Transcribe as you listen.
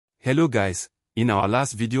Hello guys, in our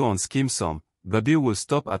last video on Skeem Saam, Babil will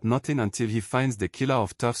stop at nothing until he finds the killer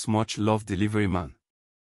of Tuff's much-loved delivery man.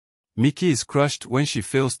 Mickey is crushed when she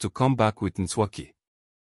fails to come back with Ntwaki.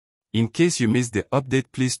 In case you missed the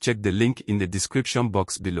update, please check the link in the description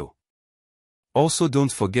box below. Also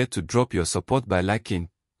don't forget to drop your support by liking,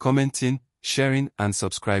 commenting, sharing and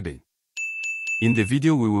subscribing. In the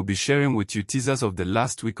video we will be sharing with you teasers of the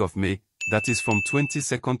last week of May, that is from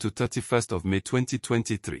 22nd to 31st of May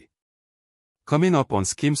 2023. Coming up on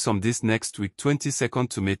Skeem Saam this next week, 22nd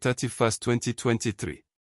to May 31st 2023.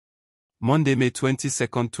 Monday, May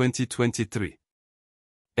 22nd 2023.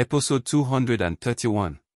 Episode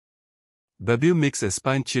 231. Babil makes a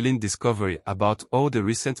spine-chilling discovery about all the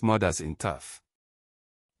recent murders in Tuff.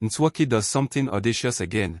 Ntwaki does something audacious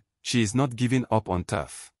again, she is not giving up on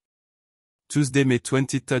Tuff. Tuesday, May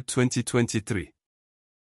 23rd 2023.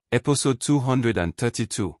 Episode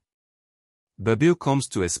 232. Babil comes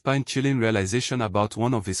to a spine-chilling realization about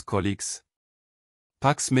one of his colleagues.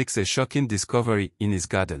 Pax makes a shocking discovery in his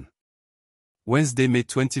garden. Wednesday, May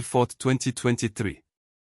 24th 2023.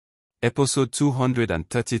 Episode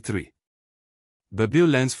 233. Babil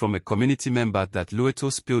learns from a community member that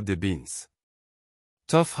Lueto spilled the beans.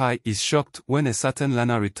 Tuff High is shocked when a certain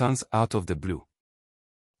Lana returns out of the blue.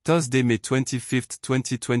 Thursday, May 25th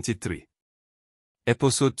 2023.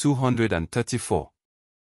 Episode 234.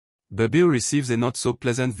 Babil receives a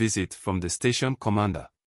not-so-pleasant visit from the station commander.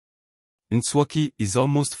 Ntwaki is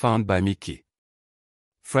almost found by Mickey.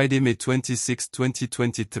 Friday, May 26,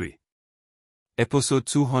 2023. Episode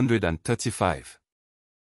 235.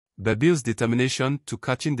 Babil's determination to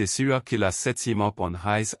catching the serial killer sets him up on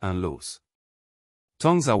highs and lows.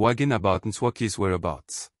 Tongues are wagging about Ntwaki's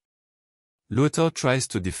whereabouts. Lueto tries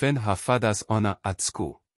to defend her father's honor at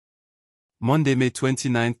school. Monday, May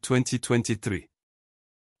 29, 2023.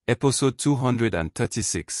 Episode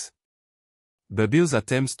 236. Babil's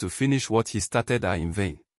attempts to finish what he started are in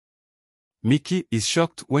vain. Mickey is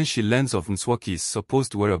shocked when she learns of Ntwaki's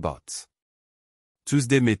supposed whereabouts.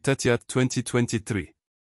 Tuesday, May 30th, 2023.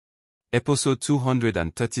 Episode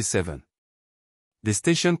 237. The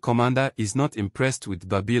station commander is not impressed with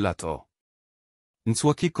Babil at all.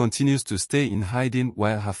 Ntwaki continues to stay in hiding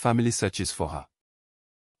while her family searches for her.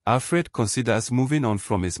 Alfred considers moving on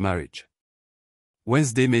from his marriage.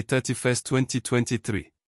 Wednesday, May 31st,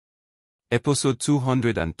 2023. Episode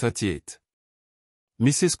 238.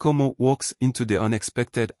 Mrs. Kgomo walks into the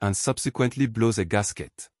unexpected and subsequently blows a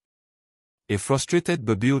gasket. A frustrated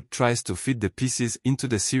Babil tries to fit the pieces into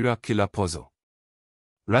the serial killer puzzle.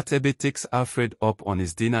 Ratebe takes Alfred up on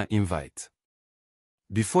his dinner invite.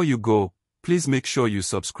 Before you go, please make sure you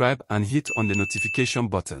subscribe and hit on the notification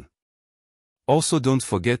button. Also don't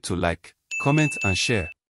forget to like, comment and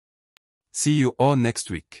share. See you all next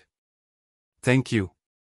week. Thank you.